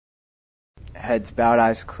heads bowed,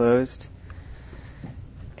 eyes closed.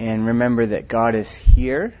 And remember that God is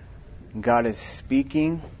here. God is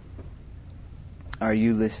speaking. Are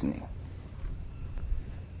you listening?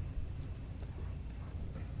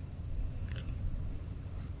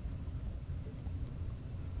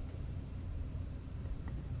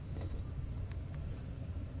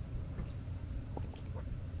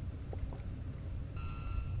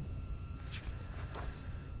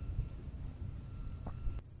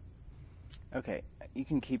 Okay, you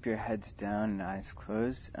can keep your heads down and eyes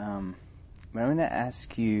closed. But I'm going to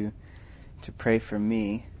ask you to pray for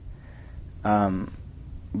me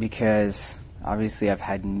because obviously I've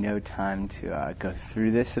had no time to go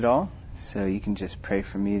through this at all. So you can just pray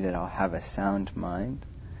for me that I'll have a sound mind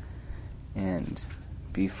and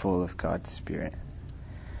be full of God's Spirit.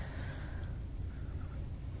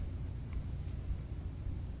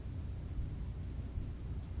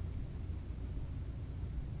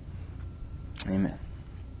 Amen.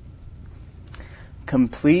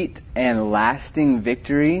 Complete and lasting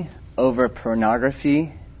victory over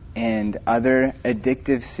pornography and other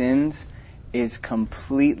addictive sins is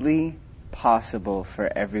completely possible for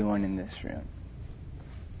everyone in this room.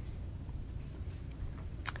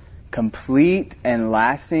 Complete and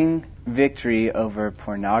lasting victory over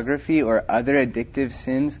pornography or other addictive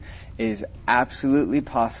sins is absolutely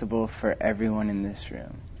possible for everyone in this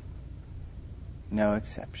room. No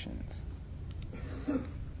exceptions.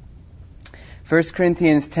 1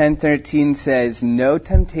 Corinthians 10:13 says, "No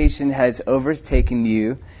temptation has overtaken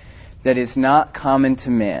you that is not common to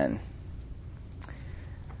man."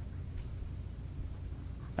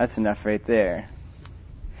 That's enough right there.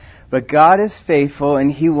 "But God is faithful, and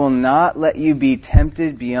He will not let you be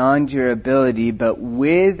tempted beyond your ability, but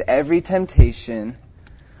with every temptation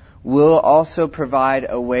will also provide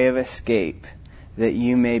a way of escape that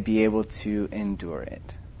you may be able to endure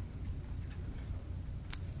it."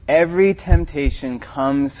 Every temptation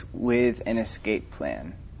comes with an escape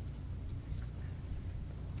plan.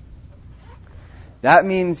 That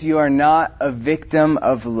means you are not a victim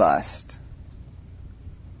of lust.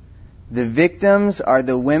 The victims are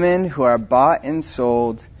the women who are bought and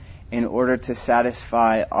sold in order to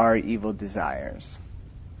satisfy our evil desires.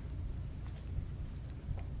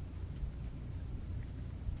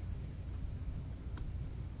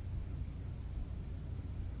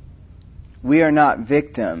 We are not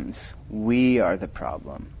victims. We are the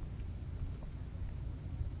problem.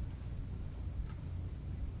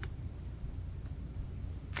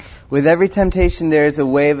 With every temptation, there is a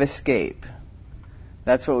way of escape.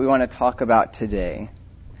 That's what we want to talk about today.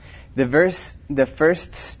 The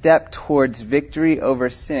first step towards victory over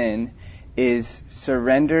sin is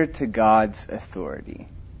surrender to God's authority.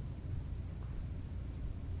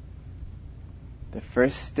 The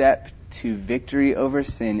first step to victory over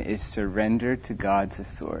sin is surrender to God's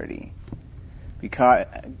authority.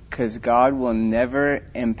 Because God will never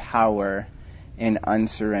empower an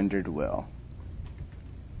unsurrendered will.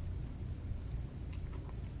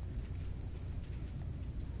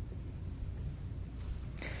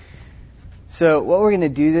 So what we're going to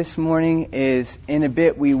do this morning is, in a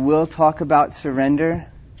bit, we will talk about surrender.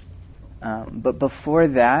 But before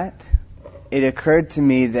that, it occurred to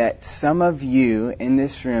me that some of you in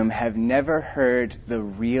this room have never heard the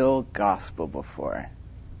real gospel before.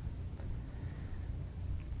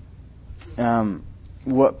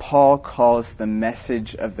 What Paul calls the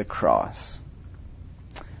message of the cross.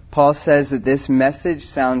 Paul says that this message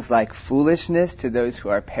sounds like foolishness to those who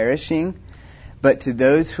are perishing, but to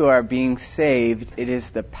those who are being saved, it is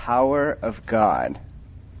the power of God.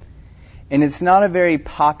 And it's not a very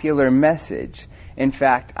popular message. In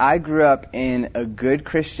fact, I grew up in a good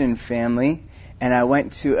Christian family, and I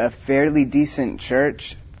went to a fairly decent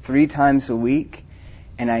church 3 times a week,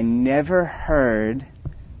 and I never heard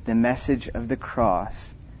the message of the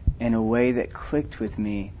cross in a way that clicked with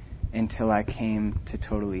me until I came to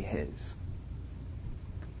totally His.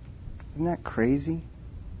 Isn't that crazy?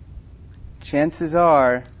 Chances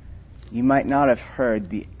are you might not have heard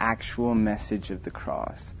the actual message of the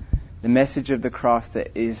cross. The message of the cross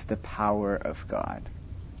that is the power of God.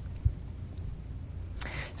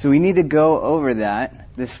 So we need to go over that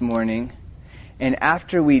this morning. And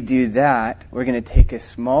after we do that, we're going to take a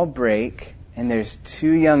small break. And there's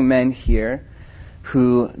 2 young men here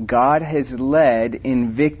who God has led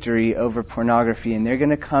in victory over pornography. And they're going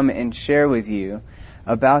to come and share with you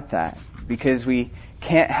about that. Because we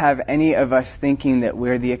can't have any of us thinking that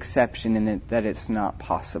we're the exception and that it's not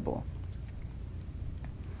possible.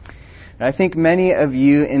 I think many of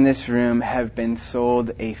you in this room have been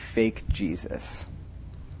sold a fake Jesus.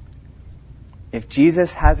 If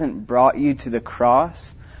Jesus hasn't brought you to the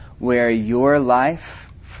cross, where your life,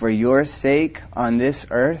 for your sake on this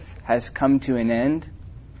earth, has come to an end,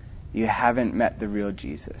 you haven't met the real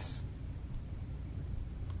Jesus.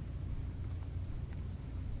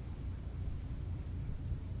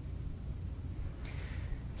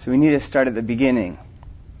 So we need to start at the beginning.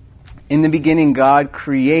 In the beginning, God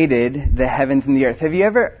created the heavens and the earth. Have you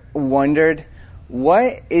ever wondered,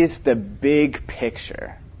 what is the big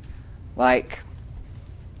picture? Like,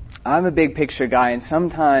 I'm a big picture guy, and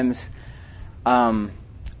sometimes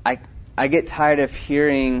I get tired of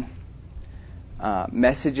hearing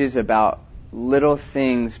messages about little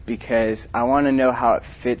things because I want to know how it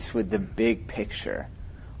fits with the big picture.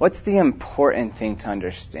 What's the important thing to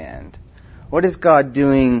understand? What is God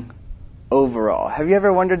doing overall? Have you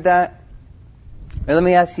ever wondered that? Or let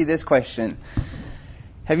me ask you this question.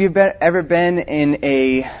 Have you ever been in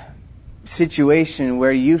a situation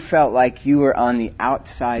where you felt like you were on the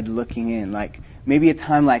outside looking in? Like maybe a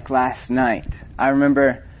time like last night. I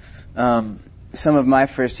remember some of my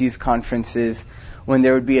first youth conferences when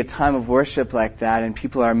there would be a time of worship like that and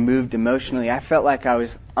people are moved emotionally. I felt like I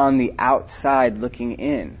was on the outside looking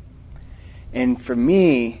in. And for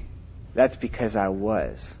me, that's because I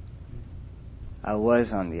was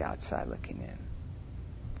on the outside looking in.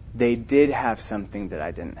 They did have something that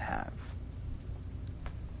I didn't have.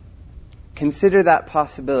 Consider that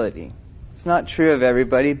possibility. It's not true of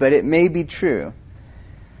everybody, but it may be true.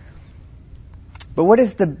 But what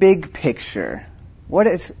is the big picture? What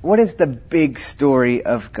is the big story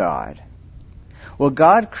of God? Well,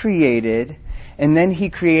 God created, and then He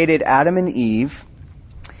created Adam and Eve,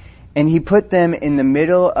 and He put them in the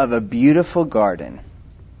middle of a beautiful garden.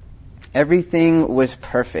 Everything was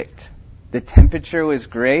perfect. The temperature was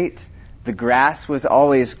great, the grass was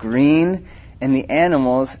always green, and the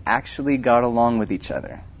animals actually got along with each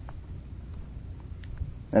other.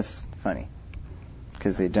 That's funny,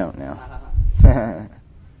 because they don't now.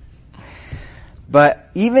 But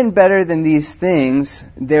even better than these things,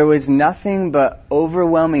 there was nothing but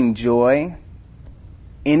overwhelming joy,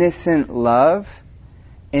 innocent love,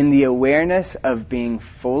 and the awareness of being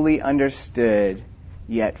fully understood,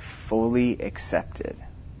 yet fully accepted.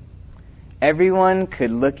 Everyone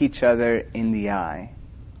could look each other in the eye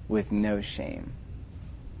with no shame.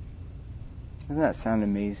 Doesn't that sound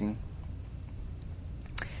amazing?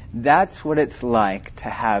 That's what it's like to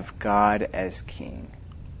have God as King.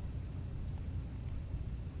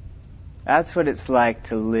 That's what it's like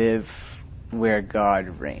to live where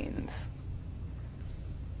God reigns.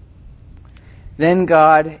 Then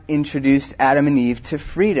God introduced Adam and Eve to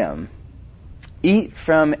freedom. Eat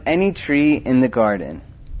from any tree in the garden.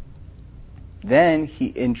 Then He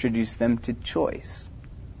introduced them to choice.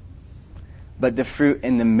 But the fruit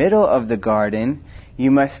in the middle of the garden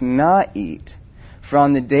you must not eat, for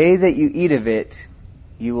on the day that you eat of it,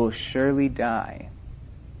 you will surely die.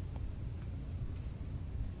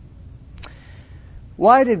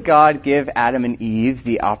 Why did God give Adam and Eve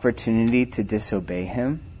the opportunity to disobey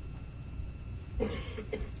Him?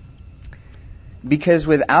 Because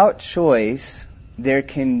without choice, there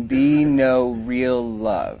can be no real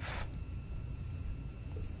love.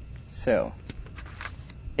 So,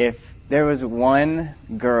 if there was one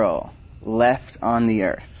girl left on the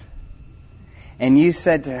earth, and you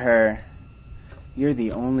said to her, "You're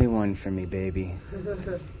the only one for me, baby,"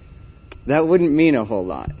 that wouldn't mean a whole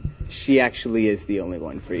lot. She actually is the only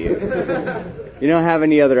one for you. You don't have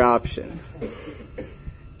any other options.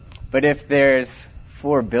 But if there's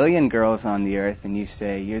 4 billion girls on the earth and you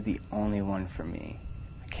say, "You're the only one for me,"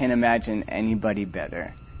 I can't imagine anybody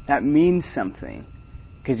better. That means something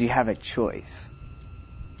because you have a choice.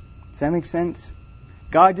 Does that make sense?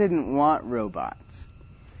 God didn't want robots.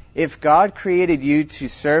 If God created you to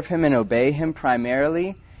serve Him and obey Him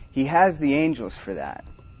primarily, He has the angels for that.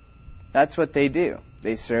 That's what they do.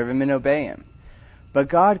 They serve Him and obey Him. But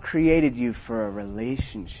God created you for a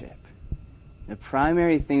relationship. The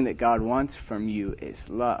primary thing that God wants from you is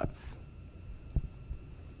love.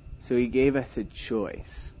 So He gave us a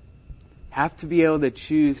choice. Have to be able to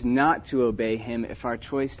choose not to obey Him if our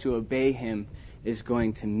choice to obey Him is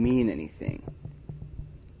going to mean anything.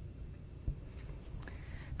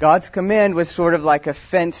 God's command was sort of like a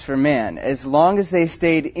fence for man. As long as they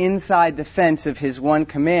stayed inside the fence of His one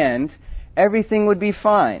command, everything would be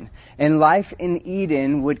fine, and life in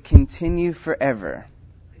Eden would continue forever.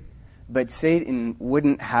 But Satan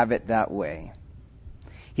wouldn't have it that way.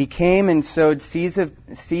 He came and sowed seeds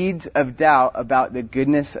of doubt about the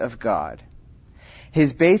goodness of God.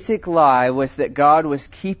 His basic lie was that God was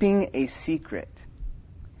keeping a secret.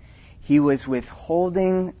 He was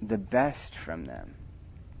withholding the best from them.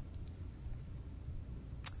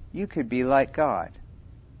 You could be like God.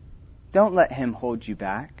 Don't let him hold you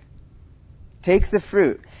back. Take the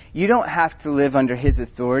fruit. You don't have to live under his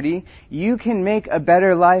authority. You can make a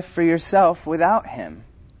better life for yourself without him.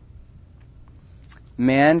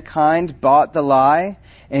 Mankind bought the lie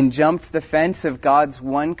and jumped the fence of God's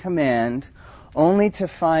one command, only to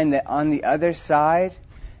find that on the other side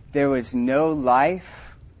there was no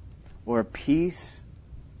life or peace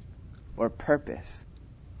or purpose.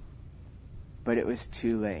 But it was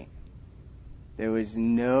too late. There was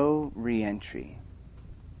no re-entry.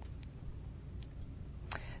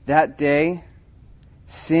 That day,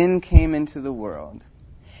 sin came into the world,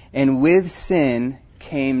 and with sin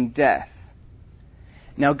came death.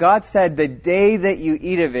 Now God said, the day that you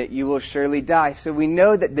eat of it, you will surely die. So we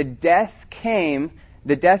know that the death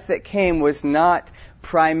that came was not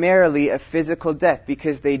primarily a physical death,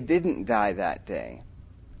 because they didn't die that day.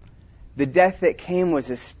 The death that came was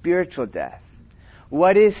a spiritual death.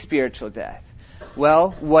 What is spiritual death?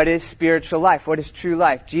 Well, what is spiritual life? What is true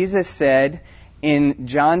life? Jesus said in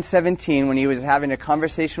John 17, when he was having a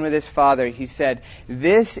conversation with his Father, he said,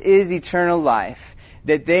 "This is eternal life,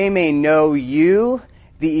 that they may know you,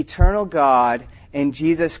 the eternal God, and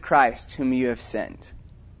Jesus Christ, whom you have sent."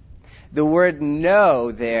 The word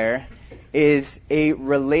know there is a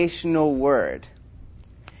relational word.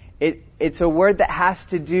 It's a word that has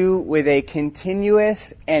to do with a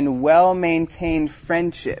continuous and well-maintained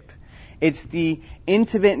friendship. It's the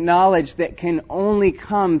intimate knowledge that can only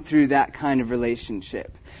come through that kind of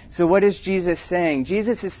relationship. So what is Jesus saying?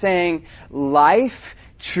 Jesus is saying life,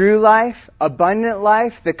 true life, abundant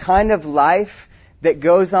life, the kind of life that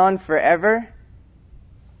goes on forever,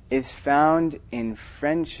 is found in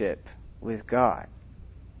friendship with God.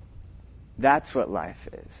 That's what life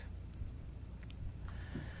is.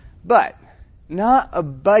 But not a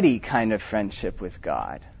buddy kind of friendship with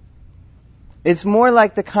God. It's more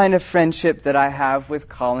like the kind of friendship that I have with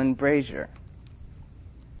Colin Brazier.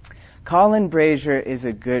 Colin Brazier is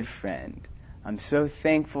a good friend. I'm so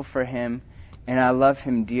thankful for him, and I love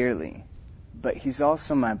him dearly. But he's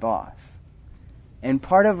also my boss. And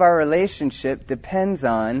part of our relationship depends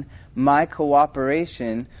on my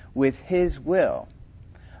cooperation with his will.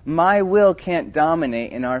 My will can't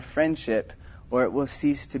dominate in our friendship, or it will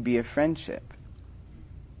cease to be a friendship.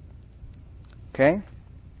 Okay?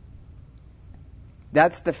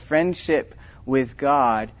 That's the friendship with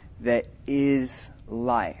God that is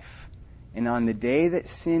life. And on the day that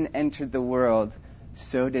sin entered the world,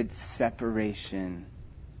 so did separation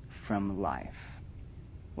from life.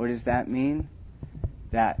 What does that mean?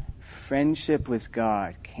 That friendship with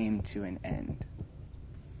God came to an end.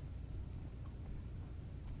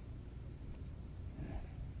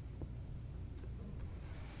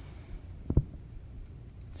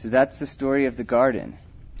 So that's the story of the garden.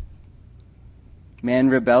 Man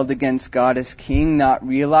rebelled against God as king, not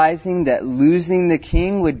realizing that losing the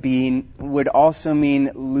king would also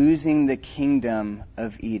mean losing the kingdom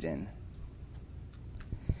of Eden.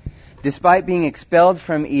 Despite being expelled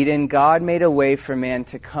from Eden, God made a way for man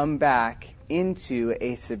to come back into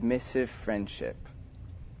a submissive friendship.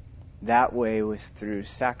 That way was through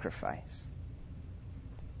sacrifice.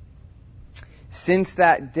 Since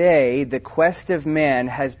that day, the quest of man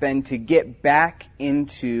has been to get back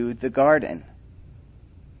into the garden.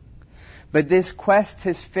 But this quest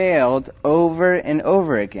has failed over and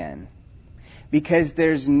over again, because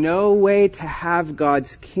there's no way to have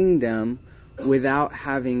God's kingdom without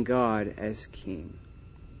having God as king.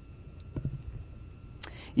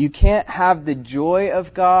 You can't have the joy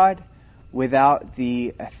of God without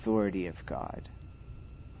the authority of God.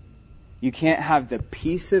 You can't have the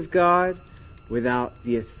peace of God without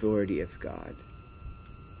the authority of God.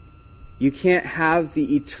 You can't have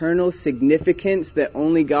the eternal significance that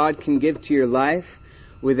only God can give to your life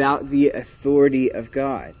without the authority of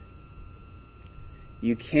God.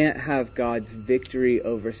 You can't have God's victory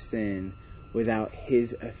over sin without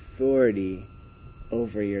His authority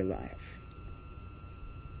over your life.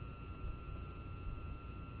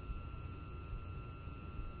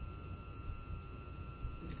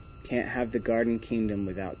 Can't have the garden kingdom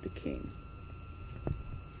without the king.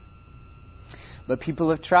 But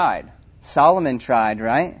people have tried. Solomon tried,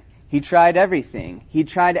 right? He tried everything. He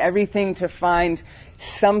tried everything to find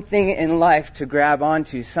something in life to grab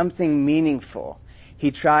onto, something meaningful.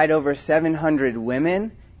 He tried over 700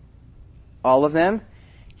 women, all of them.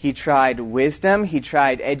 He tried wisdom. He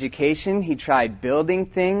tried education. He tried building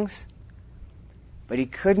things. But he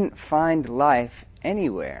couldn't find life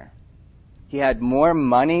anywhere. He had more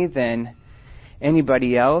money than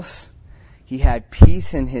anybody else. He had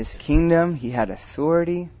peace in his kingdom. He had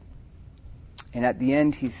authority. And at the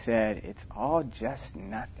end he said, it's all just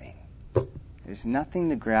nothing. There's nothing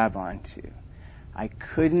to grab onto. I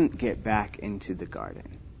couldn't get back into the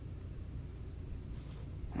garden.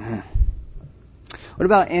 What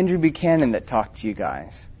about Andrew Buchanan that talked to you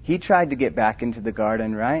guys? He tried to get back into the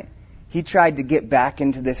garden, right? He tried to get back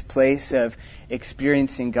into this place of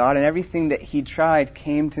experiencing God, and everything that he tried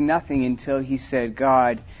came to nothing until he said,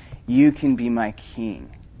 God, you can be my king.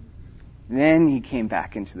 Then he came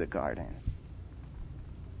back into the garden.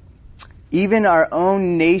 Even our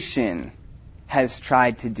own nation has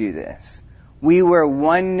tried to do this. We were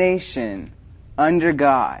one nation under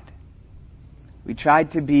God. We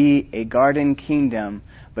tried to be a garden kingdom,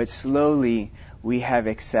 but slowly we have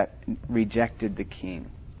rejected the king.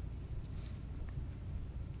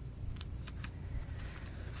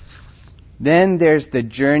 Then there's the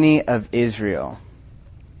journey of Israel.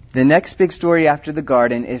 The next big story after the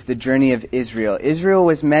garden is the journey of Israel. Israel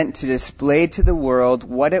was meant to display to the world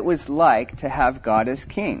what it was like to have God as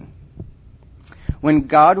king. When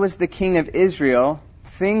God was the king of Israel,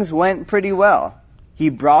 things went pretty well. He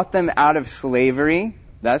brought them out of slavery.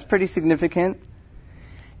 That's pretty significant.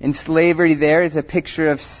 And slavery there is a picture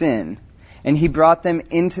of sin. And he brought them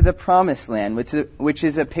into the promised land, which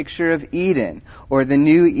is a picture of Eden, or the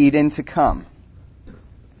new Eden to come.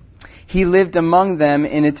 He lived among them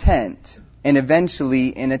in a tent, and eventually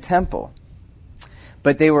in a temple.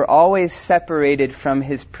 But they were always separated from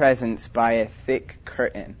his presence by a thick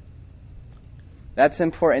curtain. That's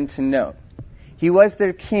important to note. He was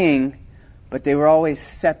their king, but they were always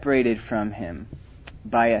separated from him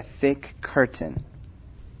by a thick curtain.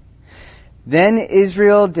 Then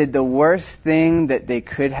Israel did the worst thing that they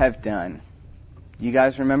could have done. You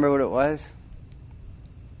guys remember what it was?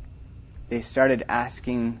 They started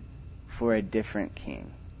asking for a different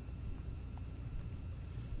king.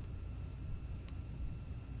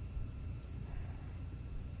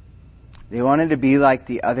 They wanted to be like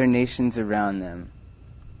the other nations around them.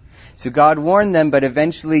 So God warned them, but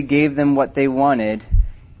eventually gave them what they wanted.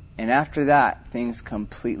 And after that, things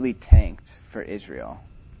completely tanked for Israel.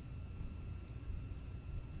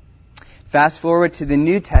 Fast forward to the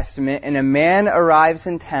New Testament, and a man arrives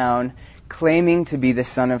in town claiming to be the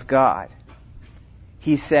Son of God.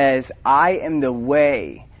 He says, I am the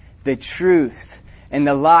way, the truth, and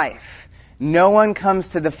the life. No one comes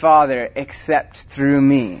to the Father except through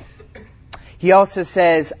me. He also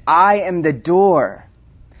says, I am the door.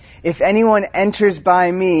 If anyone enters by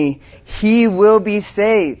me, he will be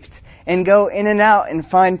saved and go in and out and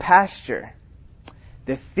find pasture.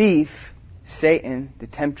 The thief, Satan, the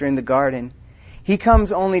tempter in the garden, he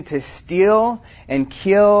comes only to steal and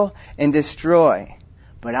kill and destroy.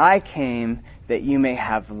 But I came that you may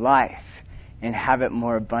have life and have it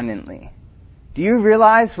more abundantly. Do you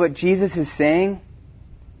realize what Jesus is saying?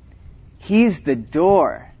 He's the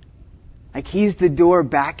door. Like he's the door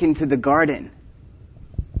back into the garden.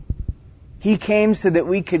 He came so that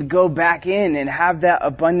we could go back in and have that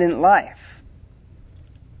abundant life.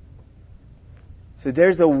 So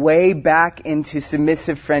there's a way back into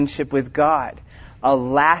submissive friendship with God. A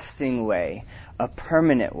lasting way. A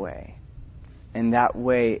permanent way. And that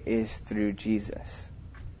way is through Jesus.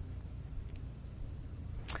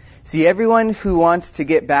 See, everyone who wants to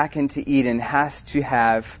get back into Eden has to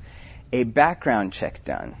have a background check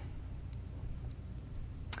done.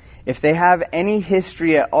 If they have any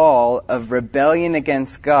history at all of rebellion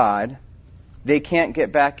against God, they can't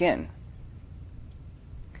get back in.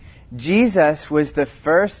 Jesus was the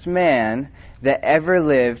first man that ever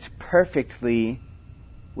lived perfectly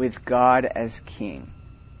with God as king.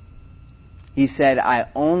 He said, I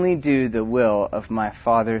only do the will of my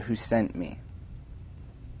Father who sent me.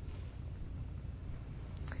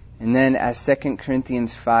 And then as 2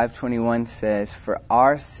 Corinthians 5:21 says, for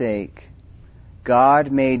our sake,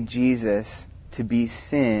 God made Jesus to be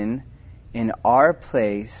sin in our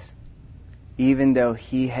place, even though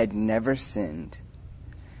he had never sinned,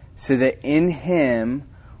 so that in him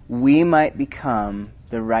we might become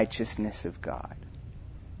the righteousness of God.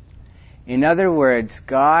 In other words,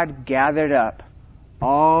 God gathered up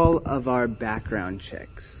all of our background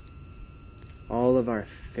checks, all of our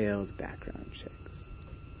failed background checks,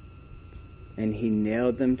 and he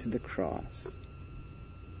nailed them to the cross.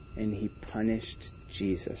 And he punished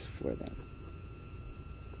Jesus for them.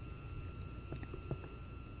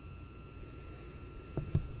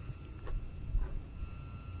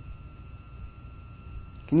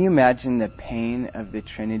 Can you imagine the pain of the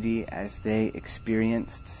Trinity as they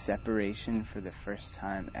experienced separation for the first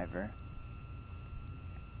time ever?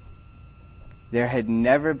 There had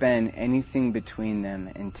never been anything between them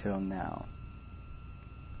until now.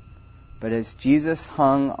 But as Jesus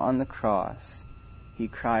hung on the cross, he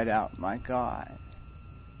cried out, my God,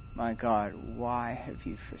 my God, why have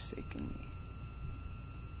you forsaken me?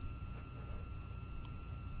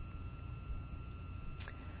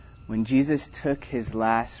 When Jesus took his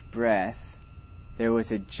last breath, there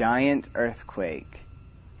was a giant earthquake,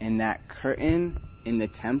 and that curtain in the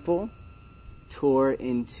temple tore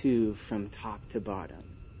in two from top to bottom.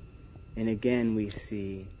 And again we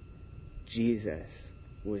see Jesus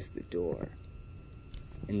was the door,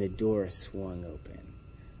 and the door swung open.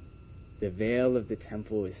 The veil of the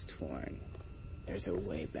temple is torn. There's a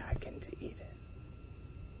way back into Eden.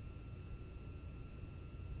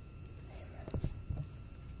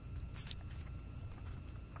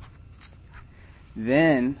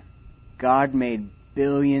 Then God made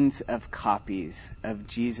billions of copies of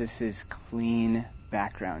Jesus' clean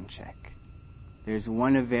background check. There's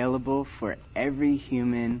one available for every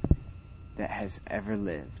human that has ever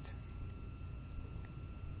lived.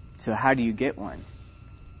 So how do you get one?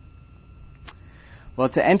 Well,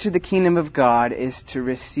 to enter the kingdom of God is to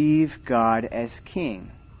receive God as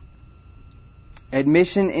King.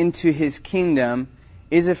 Admission into his kingdom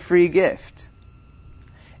is a free gift.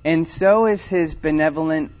 And so is his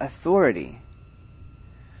benevolent authority.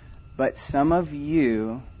 But some of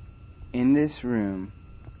you in this room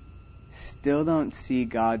still don't see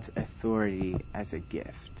God's authority as a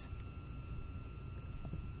gift.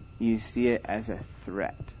 You see it as a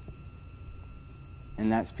threat.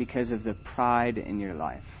 And that's because of the pride in your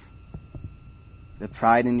life. The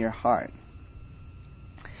pride in your heart.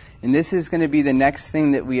 And this is going to be the next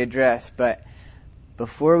thing that we address. But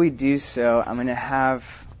before we do so, I'm going to have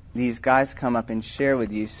these guys come up and share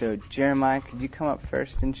with you. So Jeremiah, could you come up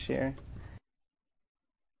first and share?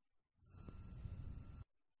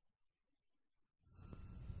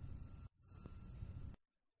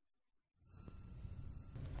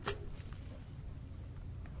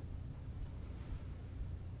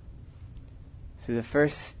 So the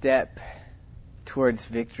first step towards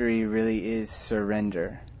victory really is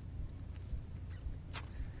surrender.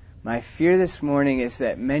 My fear this morning is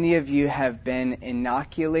that many of you have been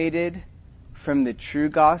inoculated from the true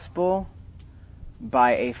gospel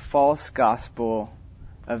by a false gospel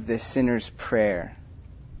of the sinner's prayer.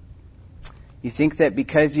 You think that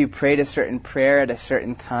because you prayed a certain prayer at a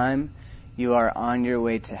certain time, you are on your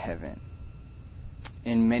way to heaven.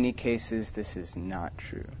 In many cases, this is not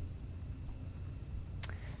true.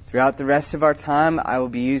 Throughout the rest of our time, I will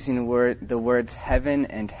be using the words heaven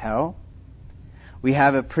and hell. We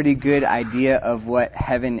have a pretty good idea of what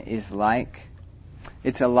heaven is like.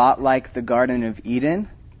 It's a lot like the Garden of Eden,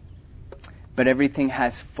 but everything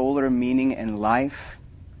has fuller meaning and life,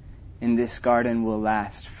 and this garden will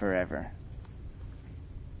last forever.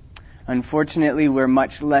 Unfortunately, we're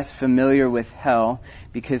much less familiar with hell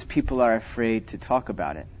because people are afraid to talk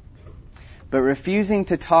about it. But refusing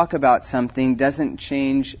to talk about something doesn't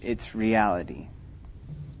change its reality.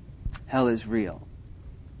 Hell is real.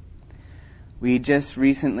 We just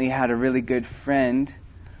recently had a really good friend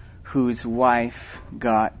whose wife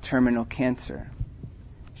got terminal cancer.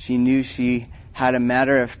 She knew she had a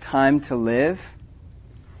matter of time to live.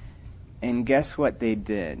 And guess what they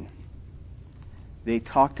did? They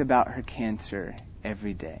talked about her cancer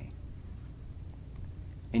every day.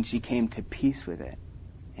 And she came to peace with it.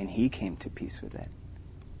 And he came to peace with it.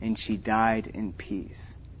 And she died in peace.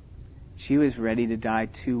 She was ready to die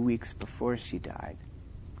 2 weeks before she died.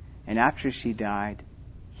 And after she died,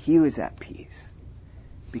 he was at peace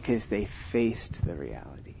because they faced the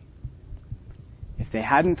reality. If they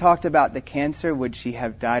hadn't talked about the cancer, would she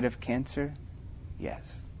have died of cancer?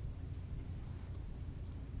 Yes.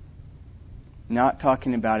 Not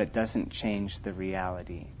talking about it doesn't change the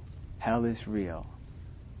reality. Hell is real.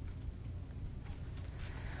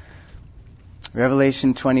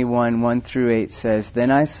 Revelation 21, 1 through 8 says, Then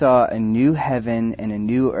I saw a new heaven and a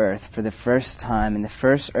new earth for the first time, and the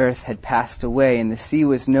first earth had passed away, and the sea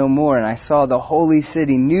was no more. And I saw the holy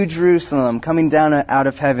city, New Jerusalem, coming down out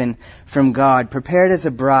of heaven from God, prepared as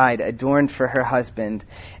a bride, adorned for her husband.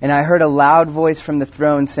 And I heard a loud voice from the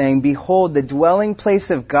throne saying, Behold, the dwelling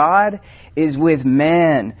place of God is with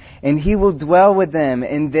man, and he will dwell with them,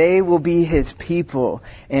 and they will be his people,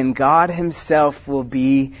 and God himself will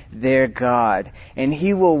be their God. And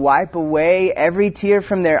he will wipe away every tear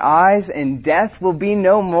from their eyes, and death will be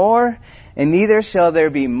no more, and neither shall there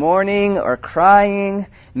be mourning or crying,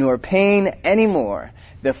 nor pain any more.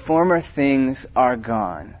 The former things are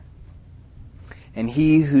gone. And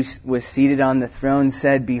he who was seated on the throne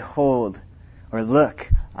said, Behold, or look,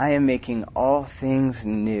 I am making all things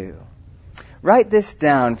new. Write this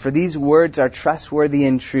down, for these words are trustworthy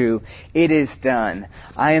and true. It is done.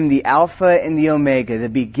 I am the Alpha and the Omega, the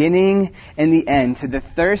beginning and the end. To the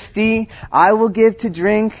thirsty, I will give to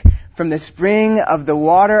drink from the spring of the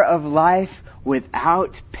water of life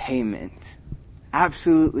without payment.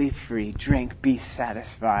 Absolutely free. Drink, be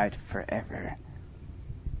satisfied forever.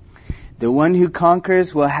 The one who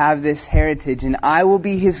conquers will have this heritage, and I will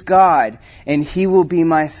be his God, and he will be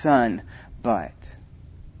my son. But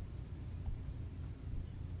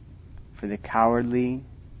for the cowardly,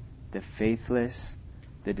 the faithless,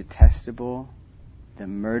 the detestable, the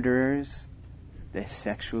murderers, the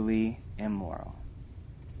sexually immoral.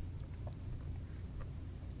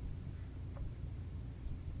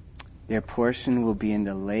 Their portion will be in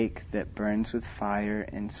the lake that burns with fire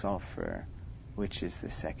and sulfur, which is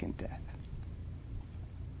the second death.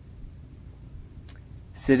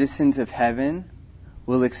 Citizens of heaven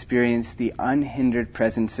will experience the unhindered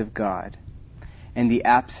presence of God and the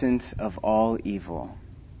absence of all evil.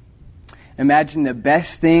 Imagine the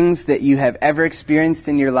best things that you have ever experienced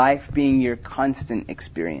in your life being your constant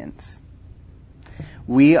experience.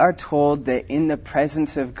 We are told that in the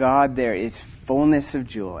presence of God there is fullness of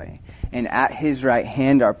joy, and at his right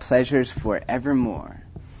hand are pleasures forevermore.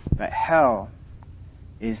 But hell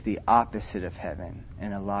is the opposite of heaven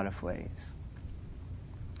in a lot of ways.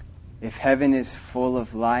 If heaven is full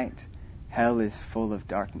of light, hell is full of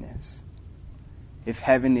darkness. If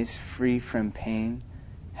heaven is free from pain,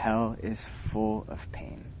 hell is full of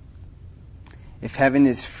pain. If heaven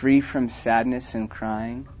is free from sadness and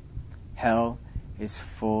crying, hell is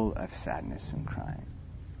full of sadness and crying.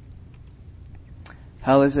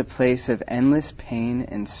 Hell is a place of endless pain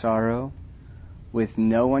and sorrow, with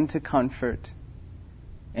no one to comfort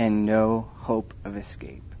and no hope of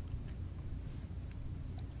escape.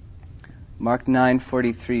 Mark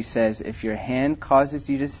 9:43 says, if your hand causes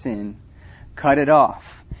you to sin, cut it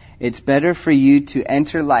off. It's better for you to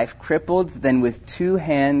enter life crippled than with two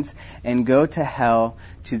hands and go to hell,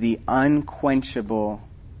 to the unquenchable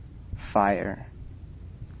fire.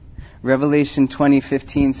 Revelation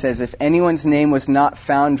 20:15 says, if anyone's name was not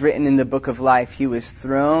found written in the book of life, he was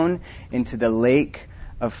thrown into the lake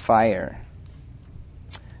of fire.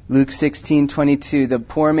 Luke 16:22, the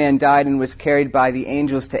poor man died and was carried by the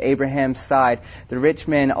angels to Abraham's side. The rich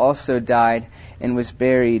man also died and was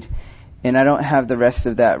buried. And I don't have the rest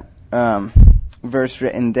of that verse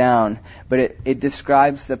written down, but it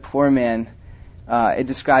describes the poor man, it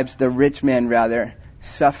describes the rich man rather,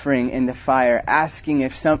 suffering in the fire, asking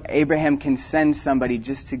if Abraham can send somebody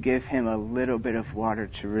just to give him a little bit of water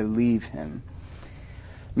to relieve him.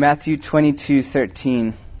 Matthew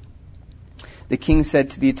 22:13. The king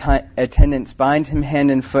said to the attendants, bind him hand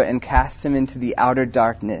and foot and cast him into the outer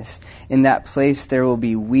darkness. In that place there will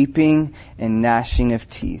be weeping and gnashing of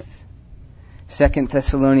teeth. 2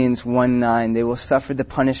 Thessalonians 1:9, they will suffer the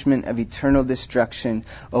punishment of eternal destruction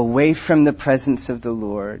away from the presence of the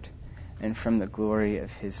Lord and from the glory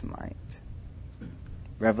of his might.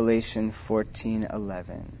 Revelation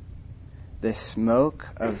 14:11, the smoke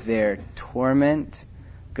of their torment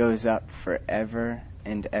goes up forever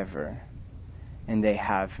and ever, and they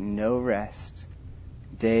have no rest,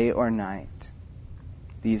 day or night.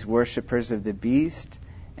 These worshippers of the beast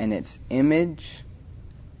and its image,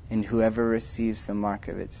 and whoever receives the mark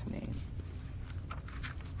of its name.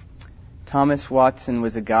 Thomas Watson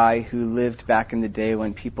was a guy who lived back in the day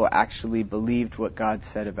when people actually believed what God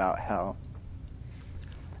said about hell.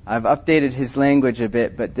 I've updated his language a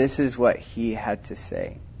bit, but this is what he had to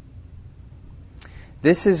say.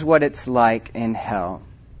 This is what it's like in hell.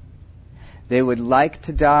 They would like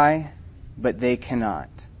to die, but they cannot.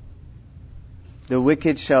 The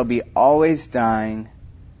wicked shall be always dying,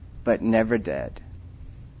 but never dead.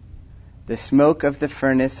 The smoke of the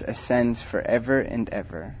furnace ascends forever and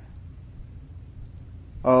ever.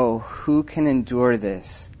 Oh, who can endure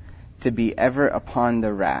this, to be ever upon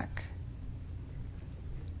the rack?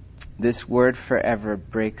 This word forever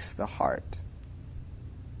breaks the heart.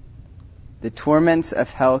 The torments of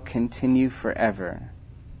hell continue forever.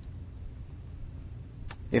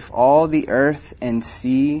 If all the earth and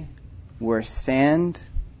sea were sand,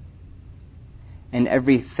 and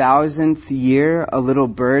every 1,000th year a little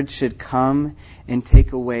bird should come and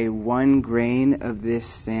take away 1 grain of this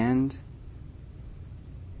sand,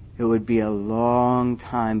 it would be a long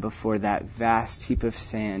time before that vast heap of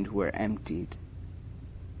sand were emptied.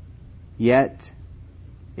 Yet,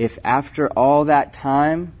 if after all that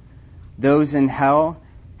time, those in hell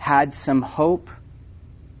had some hope,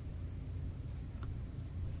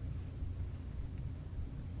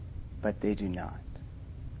 but they do not.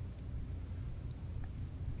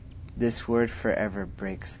 This word forever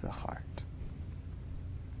breaks the heart.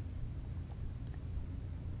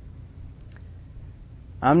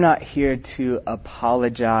 I'm not here to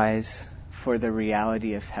apologize for the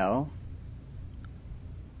reality of hell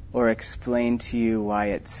or explain to you why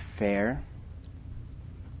it's fair.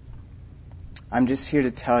 I'm just here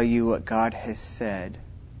to tell you what God has said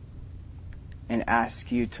and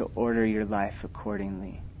ask you to order your life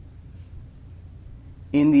accordingly.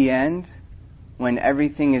 In the end, when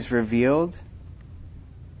everything is revealed,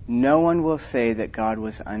 no one will say that God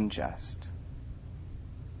was unjust.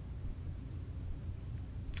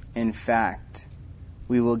 In fact,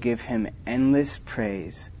 we will give him endless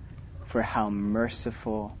praise for how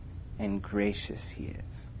merciful and gracious he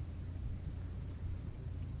is.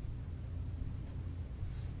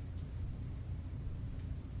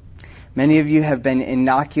 Many of you have been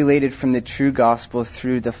inoculated from the true gospel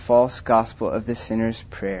through the false gospel of the sinner's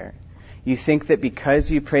prayer. You think that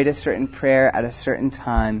because you prayed a certain prayer at a certain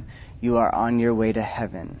time, you are on your way to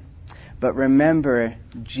heaven. But remember,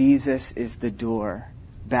 Jesus is the door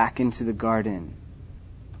back into the garden.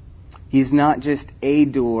 He's not just a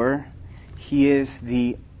door. He is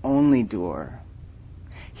the only door.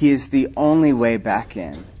 He is the only way back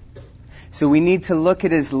in. So we need to look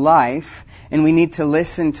at his life and we need to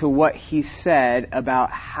listen to what he said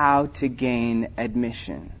about how to gain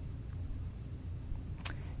admission.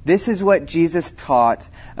 This is what Jesus taught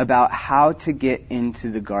about how to get into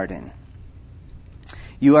the garden.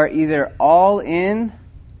 You are either all in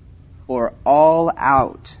or all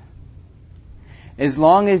out. As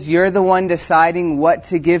long as you're the one deciding what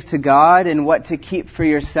to give to God and what to keep for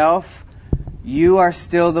yourself, you are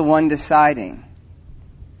still the one deciding.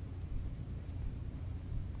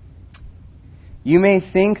 You may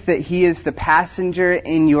think that he is the passenger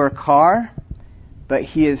in your car, but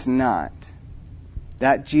he is not.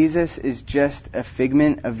 That Jesus is just a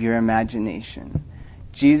figment of your imagination.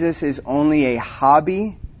 Jesus is only a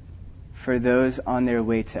hobby for those on their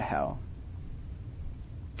way to hell.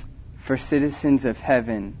 For citizens of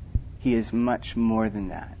heaven, he is much more than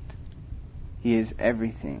that. He is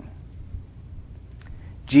everything.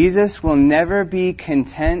 Jesus will never be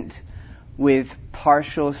content with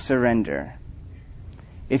partial surrender.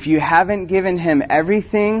 If you haven't given him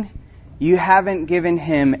everything, you haven't given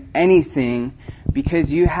him anything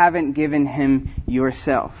because you haven't given him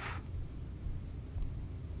yourself.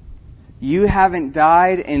 You haven't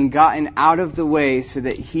died and gotten out of the way so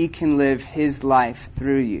that he can live his life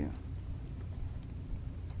through you.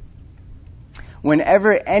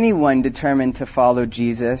 Whenever anyone determined to follow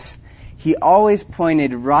Jesus, he always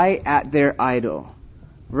pointed right at their idol,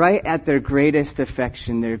 right at their greatest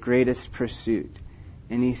affection, their greatest pursuit.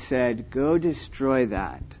 And he said, go destroy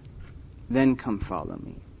that, then come follow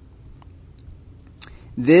me.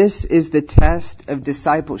 This is the test of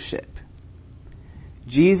discipleship.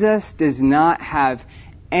 Jesus does not have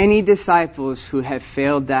any disciples who have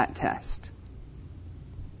failed that test.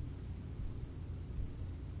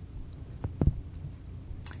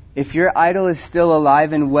 If your idol is still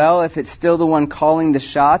alive and well, if it's still the one calling the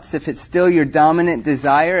shots, if it's still your dominant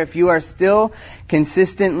desire, if you are still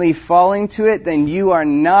consistently falling to it, then you are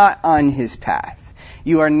not on his path.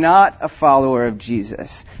 You are not a follower of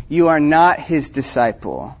Jesus. You are not his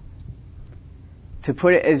disciple. To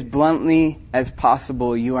put it as bluntly as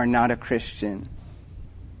possible, you are not a Christian.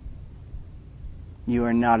 You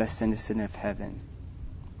are not a citizen of heaven.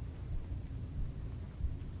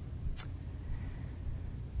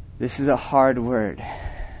 This is a hard word.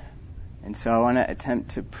 And so I want to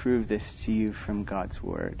attempt to prove this to you from God's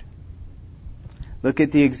word. Look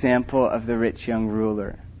at the example of the rich young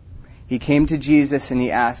ruler. He came to Jesus and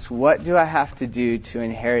he asked, what do I have to do to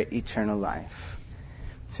inherit eternal life?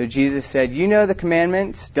 So Jesus said, you know the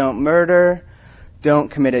commandments. Don't murder. Don't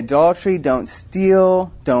commit adultery. Don't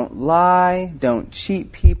steal. Don't lie. Don't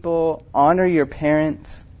cheat people. Honor your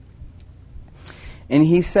parents. And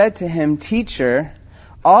he said to him, Teacher,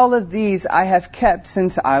 all of these I have kept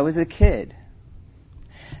since I was a kid.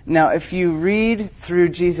 Now, if you read through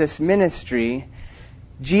Jesus' ministry,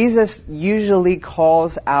 Jesus usually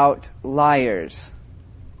calls out liars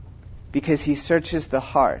because he searches the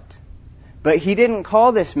heart. But he didn't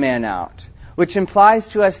call this man out, which implies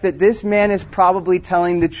to us that this man is probably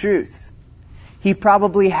telling the truth. He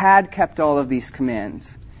probably had kept all of these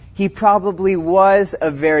commands. He probably was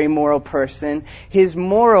a very moral person. His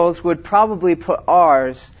morals would probably put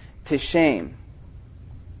ours to shame.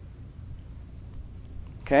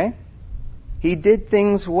 Okay? He did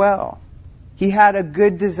things well. He had a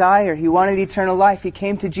good desire. He wanted eternal life. He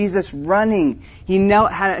came to Jesus running. He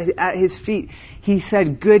knelt at his feet. He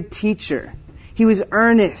said, good teacher. He was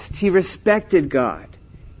earnest. He respected God.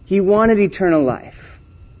 He wanted eternal life.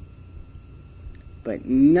 But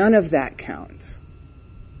none of that counts.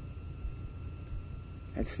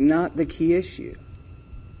 That's not the key issue.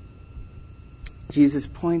 Jesus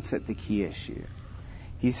points at the key issue.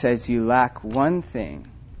 He says, you lack one thing.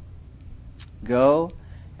 Go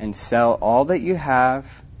and sell all that you have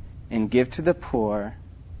and give to the poor,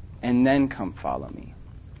 and then come follow me.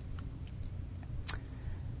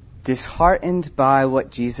 Disheartened by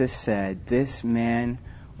what Jesus said, this man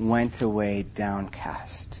went away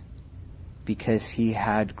downcast because he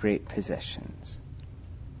had great possessions.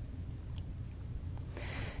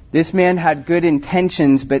 This man had good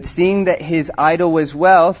intentions, but seeing that his idol was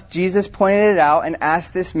wealth, Jesus pointed it out and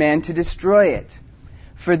asked this man to destroy it.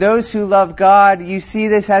 For those who love God, you see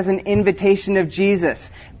this as an invitation of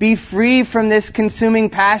Jesus. Be free from this consuming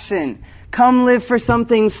passion. Come live for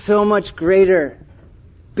something so much greater.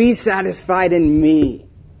 Be satisfied in me.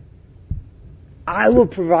 I will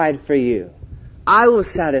provide for you. I will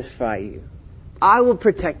satisfy you. I will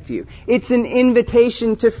protect you. It's an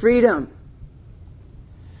invitation to freedom.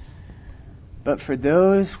 But for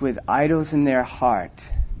those with idols in their heart,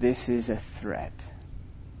 this is a threat.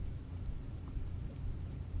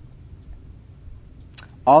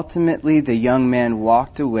 Ultimately, the young man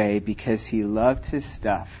walked away because he loved his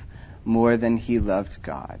stuff more than he loved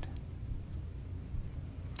God.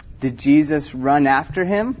 Did Jesus run after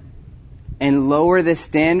him and lower the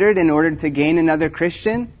standard in order to gain another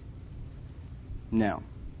Christian? No.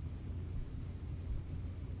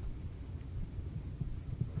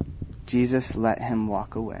 Jesus let him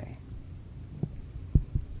walk away.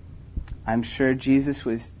 I'm sure Jesus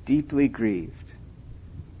was deeply grieved,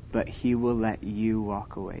 but he will let you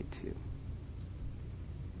walk away too.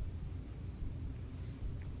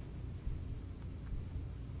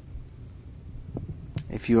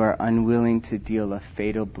 If you are unwilling to deal a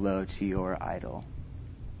fatal blow to your idol.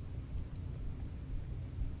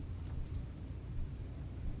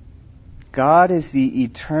 God is the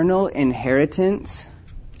eternal inheritance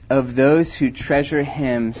of those who treasure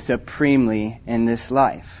Him supremely in this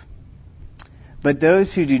life. But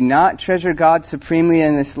those who do not treasure God supremely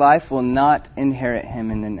in this life will not inherit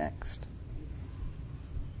Him in the next.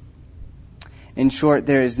 In short,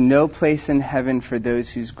 there is no place in heaven for those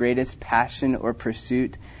whose greatest passion or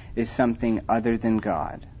pursuit is something other than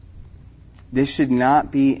God. This should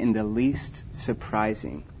not be in the least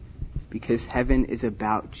surprising, because heaven is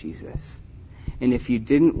about Jesus. And if you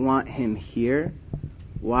didn't want Him here,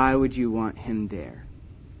 why would you want Him there?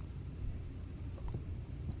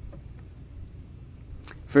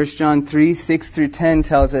 1 John 3, 6 through 10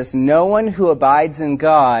 tells us, no one who abides in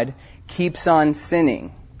God keeps on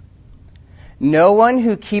sinning. No one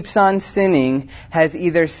who keeps on sinning has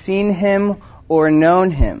either seen Him or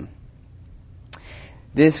known Him.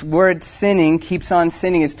 This word sinning, keeps on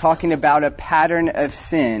sinning, is talking about a pattern of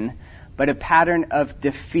sin, but a pattern of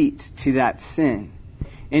defeat to that sin.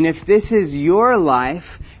 And if this is your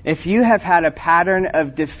life, if you have had a pattern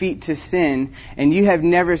of defeat to sin, and you have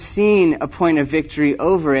never seen a point of victory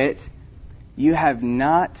over it, you have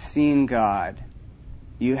not seen God.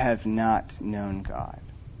 You have not known God.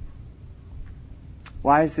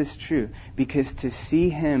 Why is this true? Because to see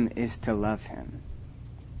Him is to love Him.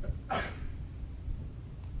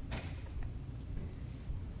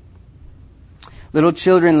 Little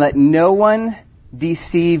children, let no one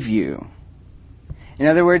deceive you. In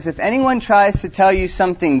other words, if anyone tries to tell you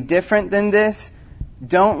something different than this,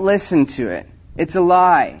 don't listen to it. It's a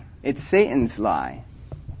lie. It's Satan's lie.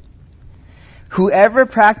 Whoever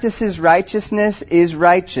practices righteousness is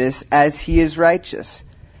righteous as he is righteous.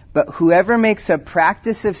 But whoever makes a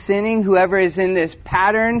practice of sinning, whoever is in this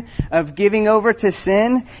pattern of giving over to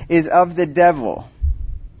sin, is of the devil.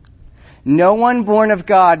 No one born of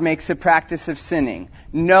God makes a practice of sinning.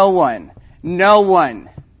 No one. No one.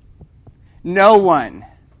 No one.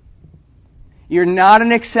 You're not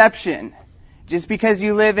an exception just because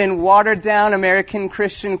you live in watered down American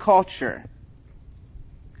Christian culture.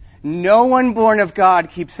 No one born of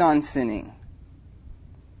God keeps on sinning.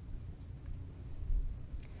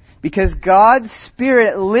 Because God's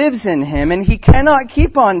Spirit lives in him and he cannot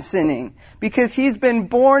keep on sinning because he's been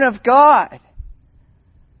born of God.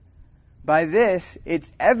 By this,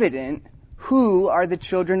 it's evident who are the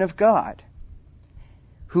children of God.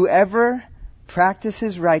 Whoever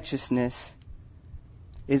practices righteousness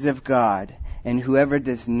is of God, and whoever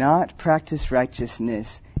does not practice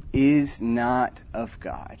righteousness is not of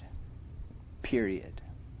God. Period.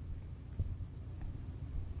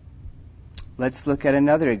 Let's look at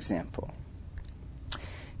another example.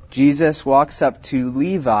 Jesus walks up to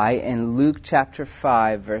Levi in Luke chapter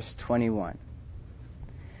 5, verse 21.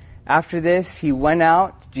 After this,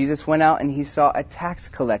 Jesus went out and he saw a tax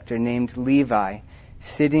collector named Levi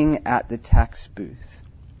sitting at the tax booth.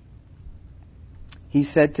 He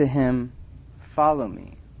said to him, "Follow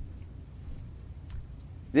me."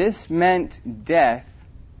 This meant death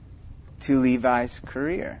to Levi's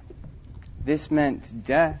career. This meant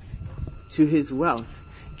death to his wealth.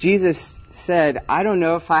 Jesus said, "I don't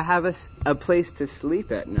know if I have a place to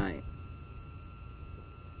sleep at night."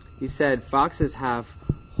 He said, "Foxes have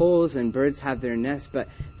holes and birds have their nests, but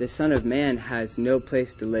the Son of Man has no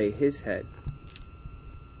place to lay his head."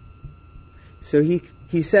 So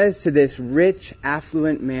he says to this rich,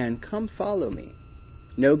 affluent man, "Come follow me."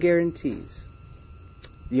 No guarantees.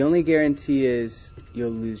 The only guarantee is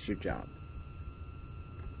you'll lose your job.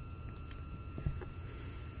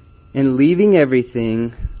 And leaving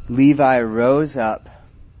everything, Levi rose up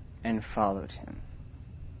and followed him.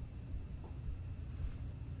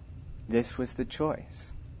 This was the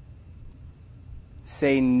choice.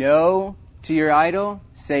 Say no to your idol,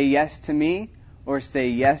 say yes to me, or say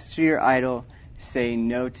yes to your idol, say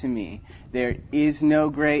no to me. There is no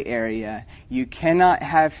gray area. You cannot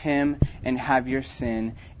have him and have your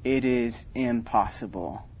sin. It is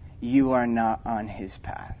impossible. You are not on his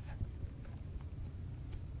path.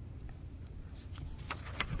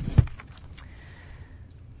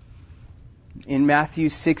 In Matthew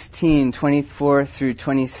 16:24 through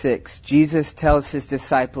 26, Jesus tells his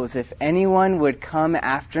disciples, "If anyone would come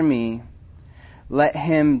after me, let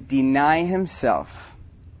him deny himself.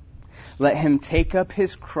 Let him take up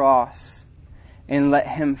his cross and let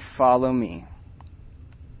him follow me.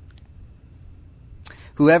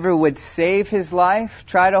 Whoever would save his life,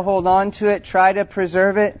 try to hold on to it, try to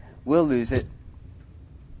preserve it, will lose it.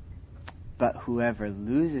 But whoever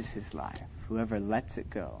loses his life, whoever lets it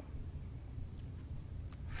go,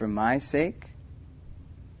 for my sake,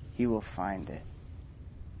 he will find it.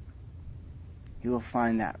 He will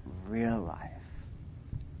find that real life.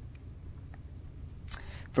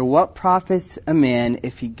 For what profits a man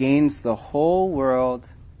if he gains the whole world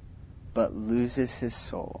but loses his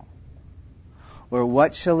soul? Or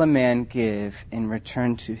what shall a man give in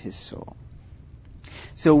return to his soul?"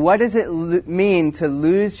 So what does it mean to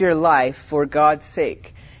lose your life for God's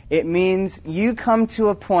sake? It means you come to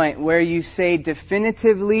a point where you say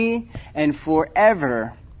definitively and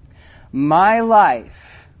forever, "My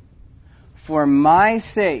life, for my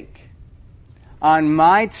sake, on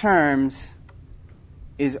my terms,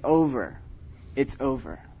 is over. It's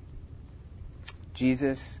over.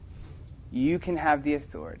 Jesus, you can have the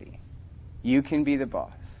authority. You can be the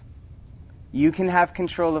boss. You can have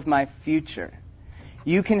control of my future.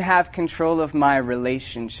 You can have control of my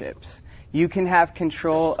relationships. You can have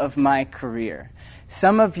control of my career."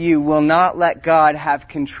 Some of you will not let God have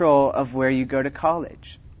control of where you go to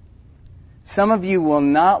college. Some of you will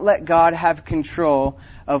not let God have control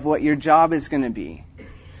of what your job is going to be.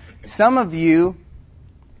 Some of you,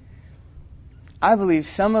 I believe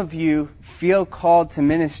some of you feel called to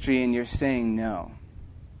ministry and you're saying no.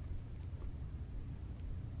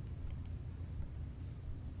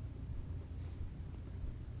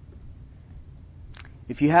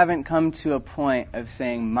 If you haven't come to a point of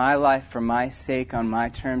saying, "My life for my sake on my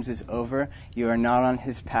terms is over," you are not on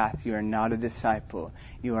his path. You are not a disciple.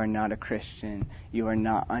 You are not a Christian. You are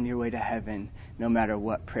not on your way to heaven, no matter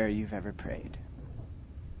what prayer you've ever prayed.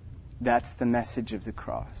 That's the message of the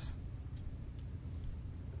cross.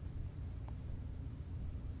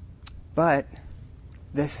 But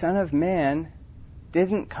the Son of Man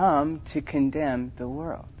didn't come to condemn the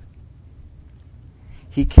world.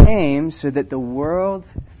 He came so that the world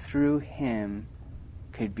through him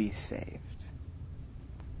could be saved.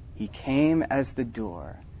 He came as the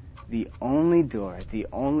door, the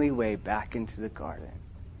only way back into the garden,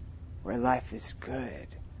 where life is good,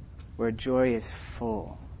 where joy is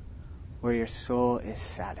full, where your soul is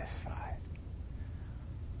satisfied.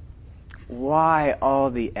 Why all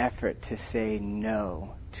the effort to say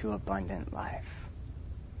no to abundant life?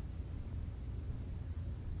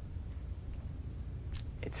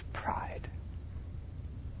 It's pride.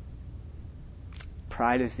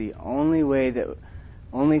 Pride is the only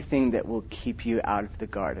thing that will keep you out of the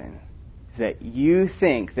garden. Is that you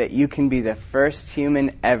think that you can be the first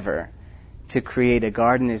human ever to create a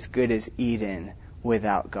garden as good as Eden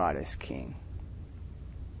without God as king.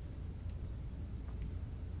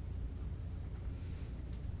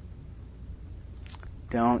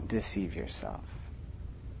 Don't deceive yourself.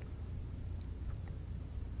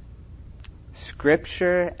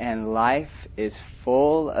 Scripture and life is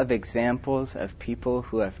full of examples of people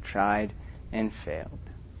who have tried and failed.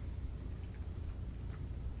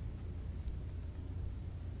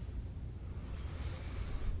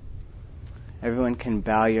 Everyone can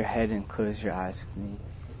bow your head and close your eyes with me.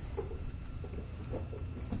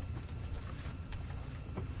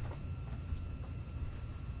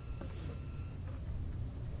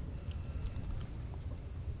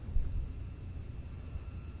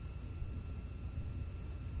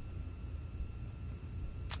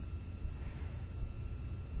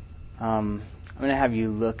 I'm going to have you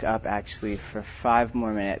look up actually for 5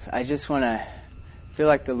 more minutes. I just feel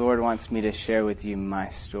like the Lord wants me to share with you my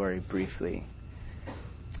story briefly.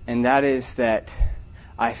 And that is that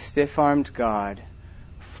I stiff-armed God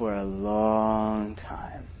for a long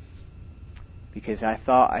time because I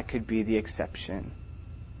thought I could be the exception.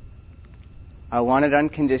 I wanted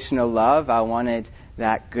unconditional love. I wanted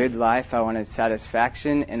that good life. I wanted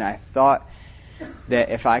satisfaction. And I thought that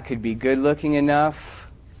if I could be good-looking enough,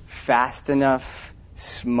 fast enough,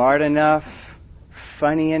 smart enough,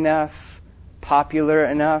 funny enough, popular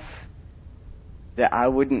enough, that I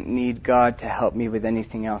wouldn't need God to help me with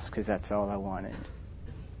anything else because that's all I wanted.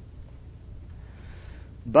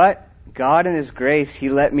 But God in His grace, He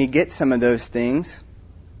let me get some of those things.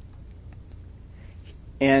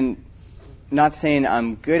 And not saying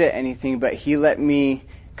I'm good at anything, but He let me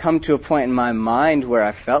come to a point in my mind where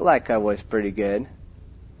I felt like I was pretty good.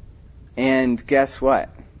 And guess what?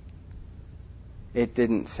 It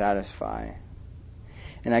didn't satisfy.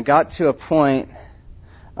 And I got to a point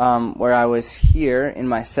where I was here in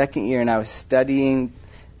my second year and I was studying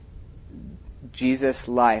Jesus'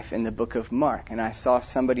 life in the book of Mark. And I saw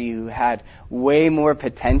somebody who had way more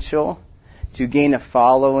potential to gain a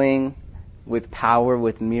following with power,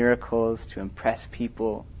 with miracles, to impress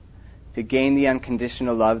people, to gain the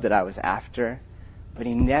unconditional love that I was after. But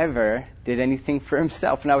he never did anything for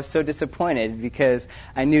himself. And I was so disappointed because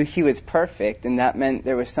I knew he was perfect, and that meant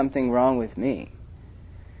there was something wrong with me.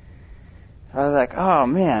 So I was like, oh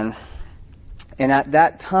man. And at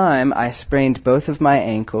that time, I sprained both of my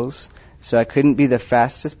ankles, so I couldn't be the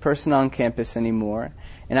fastest person on campus anymore.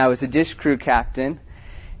 And I was a dish crew captain.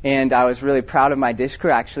 And I was really proud of my dish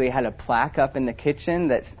crew. I actually had a plaque up in the kitchen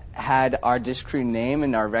that had our dish crew name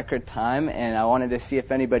and our record time, and I wanted to see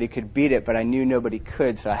if anybody could beat it, but I knew nobody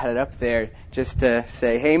could, so I had it up there just to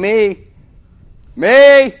say, hey, me!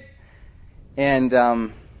 And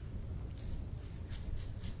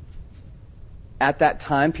at that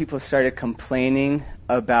time, people started complaining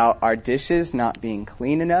about our dishes not being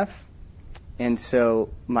clean enough, and so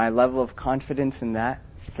my level of confidence in that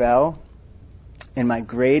fell. And my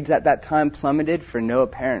grades at that time plummeted for no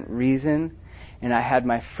apparent reason. And I had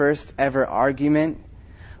my first ever argument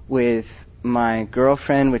with my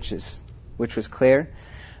girlfriend, which was Claire.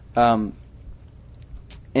 And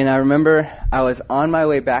I remember I was on my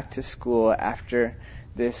way back to school after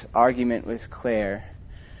this argument with Claire.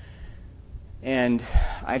 And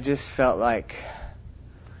I just felt like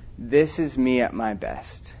this is me at my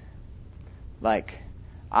best. Like,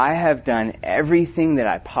 I have done everything that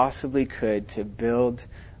I possibly could to build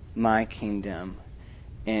my kingdom,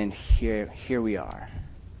 and here we are,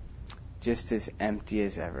 just as empty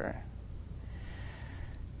as ever.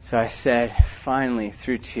 So I said, finally,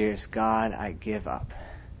 through tears, God, I give up.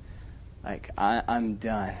 Like, I'm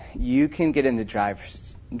done. You can get in the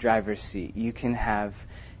driver's seat. You can have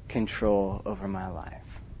control over my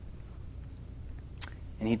life.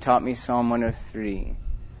 And He taught me Psalm 103.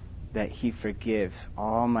 That He forgives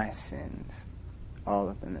all my sins, all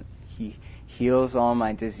of them. He heals all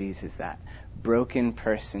my diseases. That broken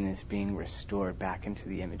person is being restored back into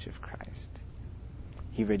the image of Christ.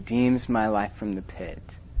 He redeems my life from the pit.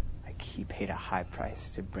 Like He paid a high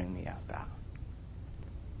price to bring me up out.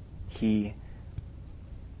 He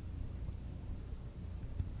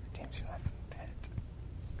redeems your life from the pit.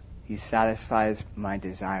 He satisfies my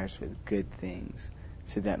desires with good things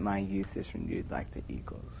so that my youth is renewed like the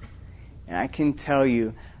eagles. And I can tell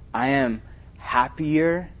you, I am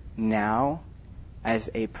happier now as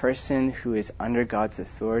a person who is under God's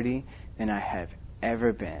authority than I have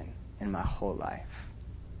ever been in my whole life.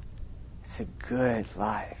 It's a good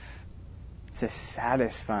life. It's a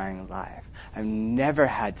satisfying life. I've never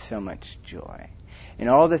had so much joy. And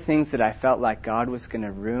all the things that I felt like God was going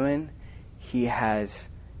to ruin, He has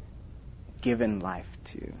given life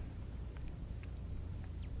to.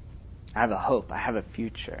 I have a hope. I have a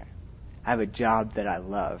future. I have a job that I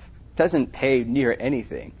love. It doesn't pay near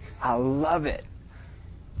anything. I love it.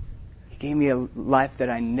 He gave me a life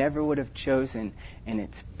that I never would have chosen, and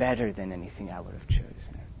it's better than anything I would have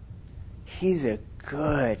chosen. He's a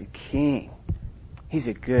good king. He's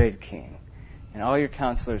a good king. And all your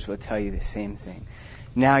counselors will tell you the same thing.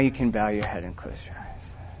 Now you can bow your head and close your eyes.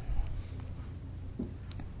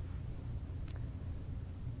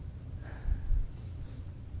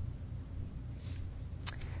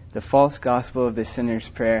 The false gospel of the sinner's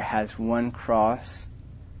prayer has one cross.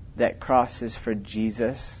 That cross is for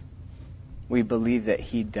Jesus. We believe that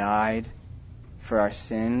He died for our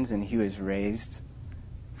sins and He was raised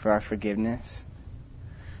for our forgiveness.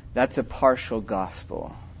 That's a partial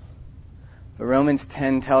gospel. But Romans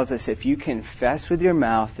 10 tells us if you confess with your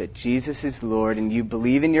mouth that Jesus is Lord and you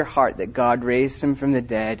believe in your heart that God raised him from the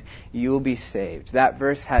dead, you will be saved. That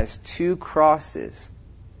verse has two crosses.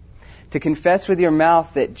 To confess with your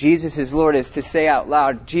mouth that Jesus is Lord is to say out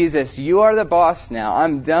loud, Jesus, you are the boss now.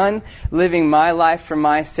 I'm done living my life for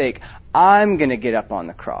my sake. I'm going to get up on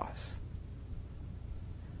the cross.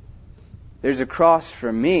 There's a cross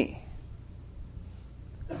for me.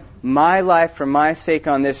 My life for my sake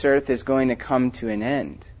on this earth is going to come to an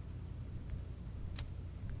end.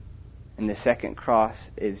 And the second cross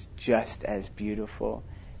is just as beautiful.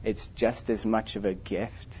 It's just as much of a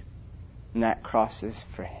gift. And that cross is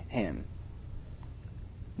for him.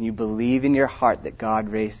 You believe in your heart that God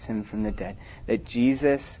raised him from the dead. That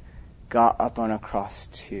Jesus got up on a cross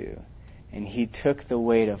too. And he took the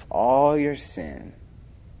weight of all your sin.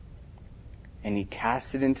 And he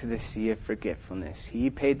cast it into the sea of forgetfulness. He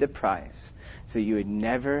paid the price so you would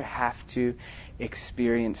never have to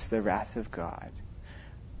experience the wrath of God.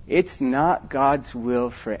 It's not God's will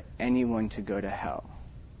for anyone to go to hell.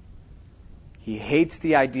 He hates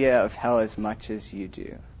the idea of hell as much as you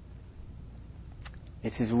do.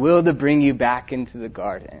 It's his will to bring you back into the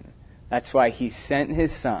garden. That's why he sent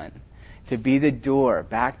his son to be the door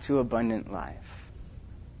back to abundant life.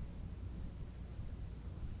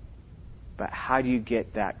 But how do you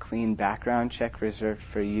get that clean background check reserved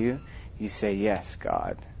for you? You say, yes,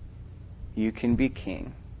 God, you can be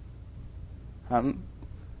king. I'm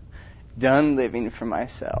done living for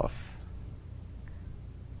myself.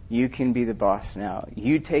 You can be the boss now.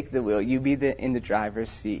 You take the wheel. You be in the driver's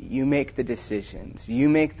seat. You make the decisions. You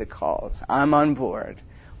make the calls. I'm on board.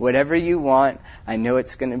 Whatever you want, I know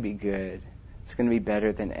it's going to be good. It's going to be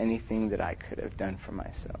better than anything that I could have done for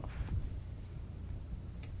myself.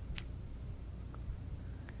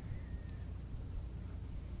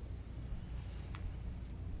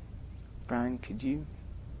 Brian, could you?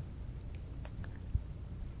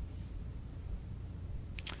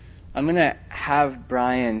 I'm going to have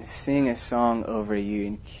Brian sing a song over you,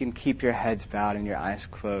 and you can keep your heads bowed and your eyes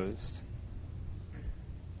closed.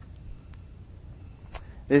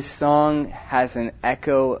 This song has an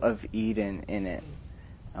echo of Eden in it.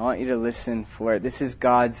 I want you to listen for it. This is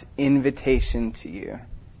God's invitation to you.